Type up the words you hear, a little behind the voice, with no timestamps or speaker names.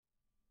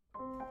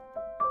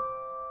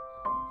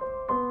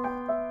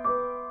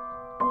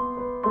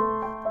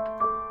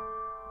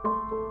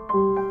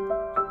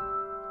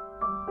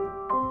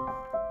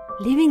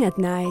Living at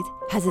night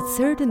has its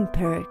certain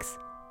perks.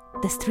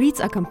 The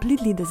streets are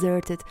completely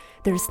deserted,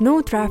 there's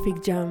no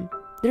traffic jam,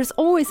 there's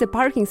always a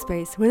parking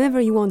space whenever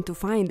you want to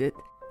find it.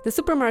 The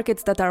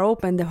supermarkets that are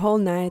open the whole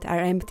night are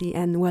empty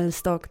and well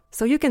stocked,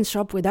 so you can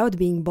shop without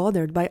being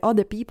bothered by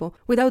other people,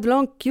 without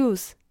long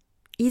queues.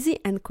 Easy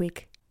and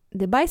quick.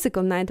 The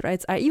bicycle night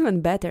rides are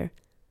even better.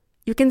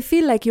 You can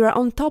feel like you are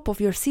on top of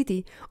your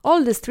city,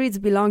 all the streets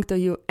belong to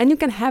you, and you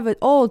can have it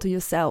all to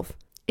yourself.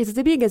 It's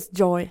the biggest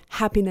joy,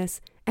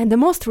 happiness, and the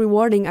most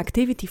rewarding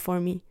activity for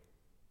me.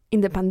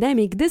 In the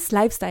pandemic, this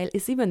lifestyle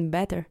is even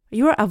better.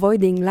 You are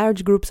avoiding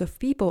large groups of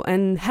people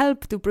and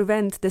help to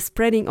prevent the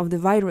spreading of the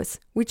virus,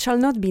 which shall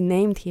not be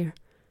named here.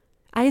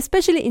 I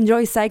especially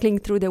enjoy cycling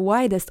through the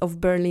widest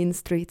of Berlin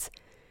streets.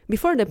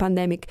 Before the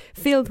pandemic,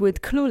 filled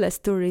with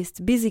clueless tourists,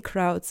 busy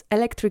crowds,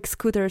 electric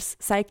scooters,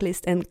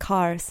 cyclists and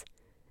cars.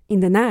 In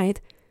the night,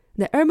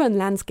 the urban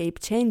landscape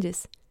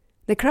changes.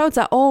 The crowds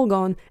are all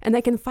gone, and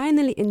I can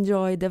finally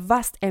enjoy the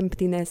vast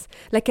emptiness,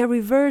 like a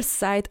reverse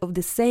side of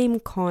the same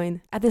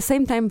coin, at the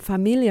same time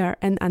familiar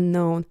and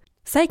unknown.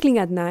 Cycling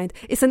at night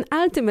is an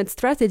ultimate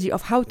strategy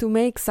of how to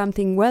make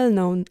something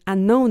well-known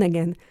unknown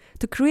again,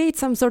 to create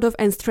some sort of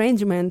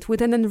estrangement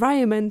with an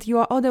environment you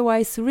are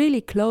otherwise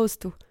really close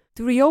to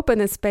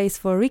reopen a space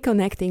for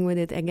reconnecting with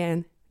it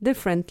again,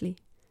 differently.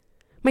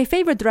 My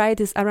favorite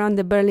ride is around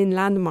the Berlin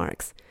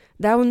landmarks,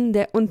 down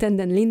the Unter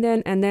den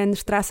Linden and then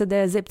Straße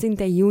der 17.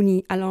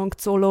 Juni along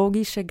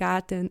Zoologische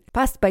Garten,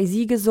 past by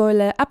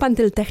Siegessäule, up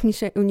until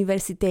Technische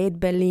Universität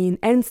Berlin,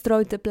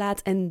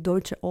 Ernst-Reuter-Platz and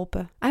Deutsche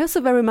Oper. I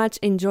also very much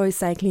enjoy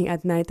cycling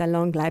at night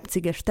along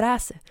Leipziger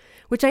Straße,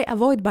 which I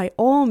avoid by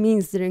all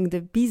means during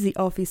the busy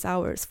office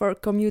hours for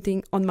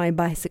commuting on my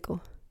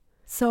bicycle.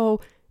 So,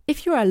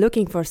 if you are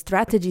looking for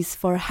strategies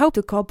for how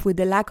to cope with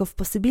the lack of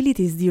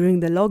possibilities during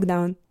the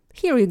lockdown,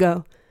 here you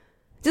go.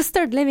 Just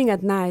start living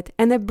at night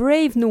and a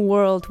brave new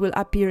world will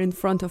appear in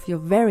front of your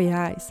very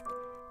eyes.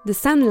 The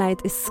sunlight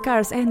is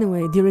scarce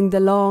anyway during the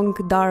long,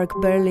 dark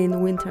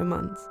Berlin winter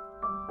months.